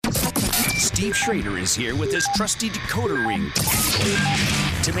Steve Schroeder is here with his trusty decoder ring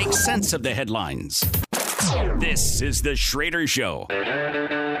to make sense of the headlines. This is the Schroeder Show.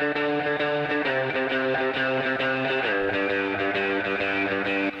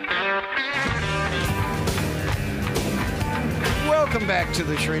 Welcome back to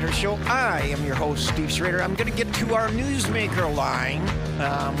the Schroeder Show. I am your host, Steve Schroeder. I'm going to get to our newsmaker line.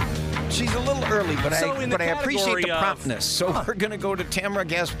 She's a little early, but I appreciate the promptness. So we're going to go to Tamara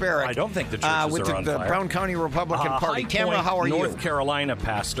Gasparic. I don't think the churches with are on the fire. Brown County Republican Party. High Tamara, Point, how are you? North Carolina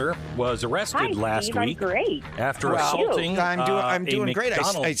pastor was arrested last week. I'm great. After assaulting I'm doing a great.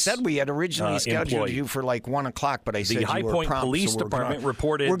 McDonald's I said we had originally scheduled employee. you for like 1 o'clock, but I said The High you were Point prompt, Police so Department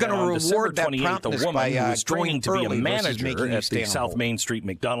reported we're going that on to December reward that 28th, a promptness woman by who was going trained to be a early versus manager making you at stay the on South hold. Main Street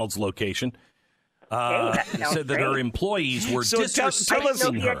McDonald's location. Said that great. her employees were So tell us- I didn't know disrespecting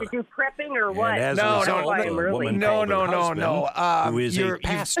if you had her. to do prepping or what. And as No, a no, result, no, the woman No, called no, her no, husband, no. who is a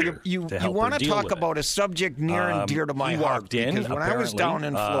pastor, You to help want her to deal talk with it. about a subject near and dear to my he heart. walked in, Because when I was down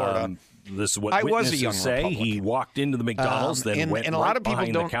in Florida, this is what I was a witnesses young say. Republican. He walked into the McDonald's, then and went a lot of people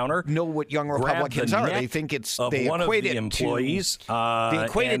behind don't the counter, know what young grabbed Republicans the are. neck They think it's of they one of equate the it employees, to they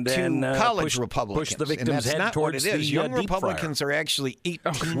equate and it to then, college pushed Republicans, the victim's and that's head not what towards it is. the Young deep fryer. Republicans are actually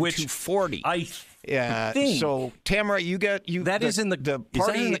 18 Which to 40. I Yeah. think So Tamara, you got that is in the party is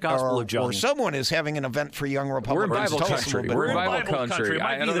that in the Gospel or, of John? or someone is having an event for young Republicans. Bible Tell us a country. little bit We're in more Bible about it. country. It might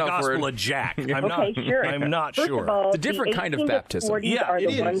I be don't the know if Gospel we're- of Jack. I'm Okay, sure. I'm not First sure. Of all, It's a different kind of baptism. The 18 to 40s Yeah, are it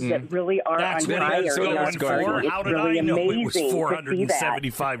the ones is. that really are That's on what fire. it is in our going for. party. How It's did really I know amazing it was to see that.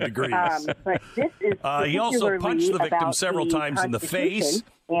 475 degrees? But this is He also particularly punched the victim about several the times in the face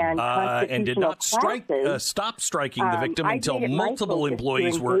and did not stop striking the victim I until made it my multiple focus to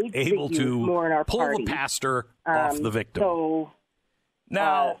employees were engage the able youth more in to our pull party. the pastor off the victim. So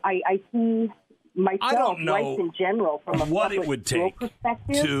Now, I see myself, I don't know life in general, from a what public it would school take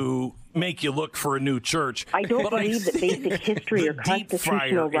perspective. to make you look for a new church. I don't but believe that think basic history or the deep fryer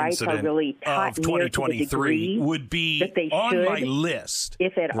constitutional rights are incident really taught of near to the 2023 degree would be that they on should, my list,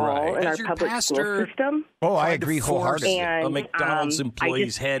 if at all, in As our your public pastor school system. Oh, I tried to agree force wholeheartedly. And a McDonald's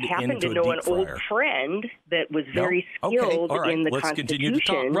employee's I head just happened into to a know deep an old fryer. friend that was No? very Okay, skilled all right, in the let's continue to talk.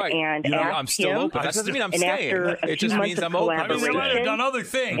 Constitution, Right. and You know, asked I'm still him, open. That doesn't mean I'm and staying. after a It few just months means of I'm open. I mean, they might have collaboration done other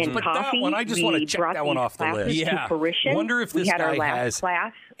things, and but that coffee, one, I just want to we check brought that one these off the classes list. Yeah. to fruition. Wonder if we this had our guy last has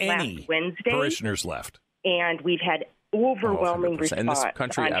class any last Wednesday, parishioners left. and we've had overwhelming 100%. In this response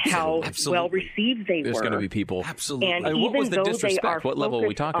country, on absolutely. how well received they There's were. going to be people. Absolutely. And I mean, what even was the though disrespect? they are What level are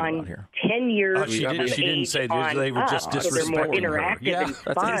we focused talking on about here? 10 years She didn't- of she didn't age say this. on They were just up, so they're more disrespecting her. interactive Yeah, and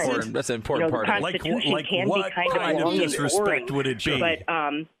That's fun. important. That's an important You know, part the of it. Constitution Like can what be kind kind of of long and disrespect boring, would it be? But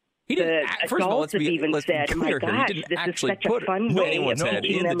He didn't. the First of all, adults have even let's be said, clear "My here. gosh, He didn't this is actually such a put fun way anyone's of head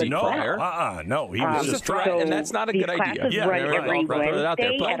keeping in the them deep in fryer. fryer." No, he was just right, trying. and that's not a these good idea. classes Yeah, run right. every I'll throw it out there.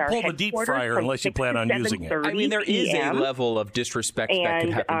 Wednesday But at our pull the deep headquarters fryer from unless you 6 plan to on using it. 7:30 I mean, there is a PM. level of disrespect that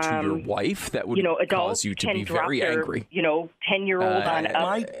could happen to your wife that would adults cause you to can be drop very their, angry. 10-year-old on It up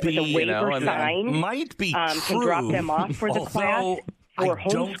might with be, a you waiver know, and sign. Might be can true. drop them off for the class. although For I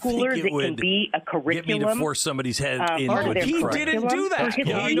don't think homeschoolers, it can would be a get me to curriculum. force somebody's head into part a of their deep he fryer. didn't do that. curriculum.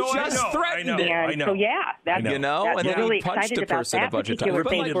 Yeah, I He know, just I threatened know, it. I know. So yeah, that's, You know, that's and then really he punched excited a about person a that bunch of particular times.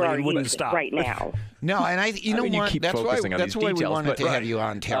 thing But for our he wouldn't youth stop. right now. No, and you know mean, you what? keep That's why focusing on that's these why we details, wanted but to have right. you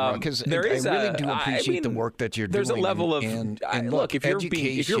on, Tamara, because there is I really a- do appreciate the work that you're doing. There's a level of and look, if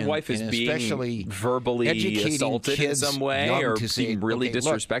your wife is especially being verbally educating assaulted in kids some way young or to say, being really okay,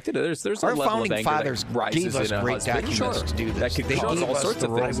 look, disrespected, there's a our level founding of anger fathers that rises gave us in a great husband. documents Sure. to do this. That could They cause gave all us sorts the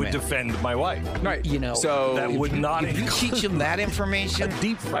of I things. would defend my wife. Right. You know, So that would not if you teach them that information,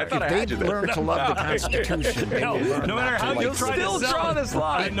 deep fryer. I if had they you there. learn to love the Constitution, they No, will learn no matter not to how like you the try to still sell draw it, this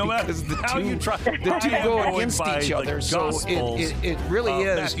line. no matter because how you try, the two go against each other. So it really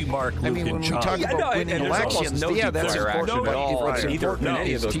is. Matthew, Mark, I Luke, mean, and when we John. talk Yeah, about no, winning and there's almost elections, no yeah, deep that's fryer important. action at all What's in either important in any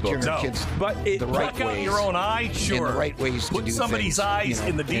of is those teaching books. our No. kids But it- the right Pluck out ways. your own eye, sure. And the right ways to Put do somebody's things, eyes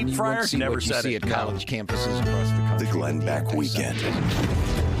in the and deep you fryer. won't see Never what you said see it. at college campuses across the country. The Glenn Beck Weekend.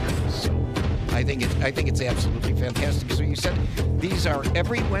 So I think it's absolutely fantastic. So you said these are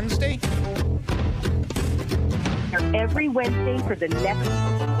every Wednesday? Every Wednesday for the next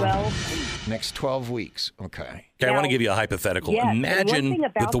 12 weeks. Next 12 weeks. Okay. Okay, I want to Now, give you a hypothetical. yes, and one Imagine thing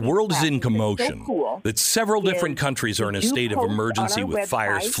about that the these world is in classes that's so commotion, cool that several different is countries are in a we do state of post on emergency our with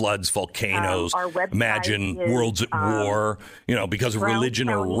fires, website. floods, volcanoes. Our website Imagine is, worlds at war, because of religion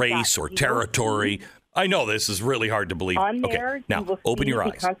or race or territory. I know this is really hard to believe. On okay, there, now you will open see your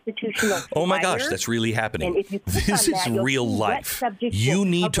the eyes. constitutional Oh my gosh, flyer. that's really happening. And if you click This on is that, you'll real see what life. subjects You will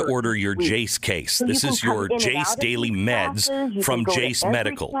need to cover order your each week. Jace case. So This you is can come your in and Jace out of Daily these Meds classes. You from can go to Jace every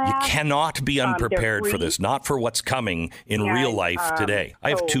Medical. You class. cannot be They're unprepared for free. this, not for what's coming in And, real life today. I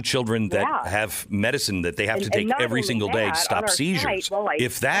have so, 2 children that yeah. have medicine that they have to And take not every only single day that, to on stop our seizures. site, well, I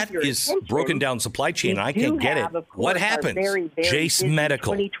If that have your is attention, broken down supply chain, we I do can't get have, it. of What course, our happens? very, very Jace busy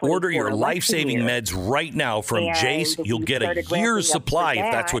Medical. 2024 Order your election life-saving year. meds right now from And Jace. You'll we get a started year's ramping up supply for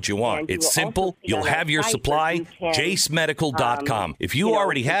if that's that, what you want. and you It's will simple. also see You'll on our have your site supply. where you can, JaceMedical.com. If you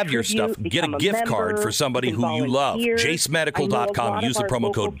already have your stuff, get a gift card for somebody who you love. JaceMedical.com. Use the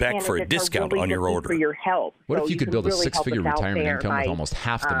promo code BECK for a discount on your order. For your help. What So if you could build a really help six-figure us out retirement there income with by, almost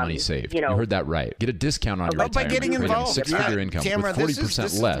half the money saved? You know, heard that right. Get a discount on your by retirement. getting Creating a involved. six-figure Yeah. income Tamara, with this is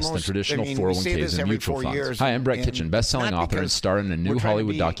 40% the less than most- traditional I mean, we say 401ks this and every mutual 4 funds. years, Hi, I'm Brett and Kitchen, best-selling not author and because star in a we're new trying to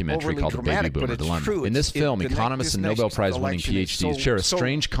Hollywood be documentary overly called The Baby dramatic, but Boomer it's Dilemma. true. In this film, The economists and next Nobel Prize-winning election is PhDs so- share a so,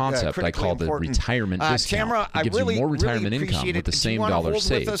 strange concept I critically call the important. retirement discount. Tamara, It gives you more retirement income appreciate with the it. Do you same wanna hold dollars with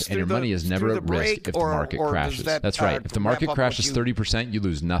saved, us and your through money is never through at the risk break, if the market or does crashes. that, That's right. If the market wrap up crashes with you? 30%, you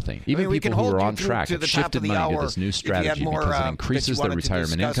lose nothing. I Even mean, we can people who hold are you on track to have the top shifted of the money to hour this new if you had strategy more, because it that increases you their wanted to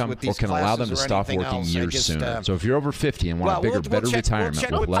retirement discuss income with or these can allow them to classes or stop anything working else. I years just, sooner. So if you're over 50 and want a bigger, better retirement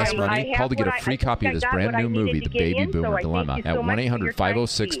check with with less you. money, call to get a free copy of this brand new movie, The Baby Boomer Dilemma, at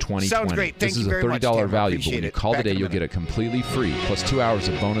 1-800-506-2020. Sounds great. Thank This you is a very much, $30 Tamara. value, but Appreciate when you it. call Back in today, a you'll get it completely free, plus 2 hours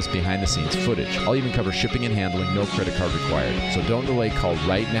of bonus behind-the-scenes footage. I'll even cover shipping and handling, no credit card required. So don't delay. Call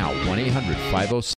right now, 1-800-506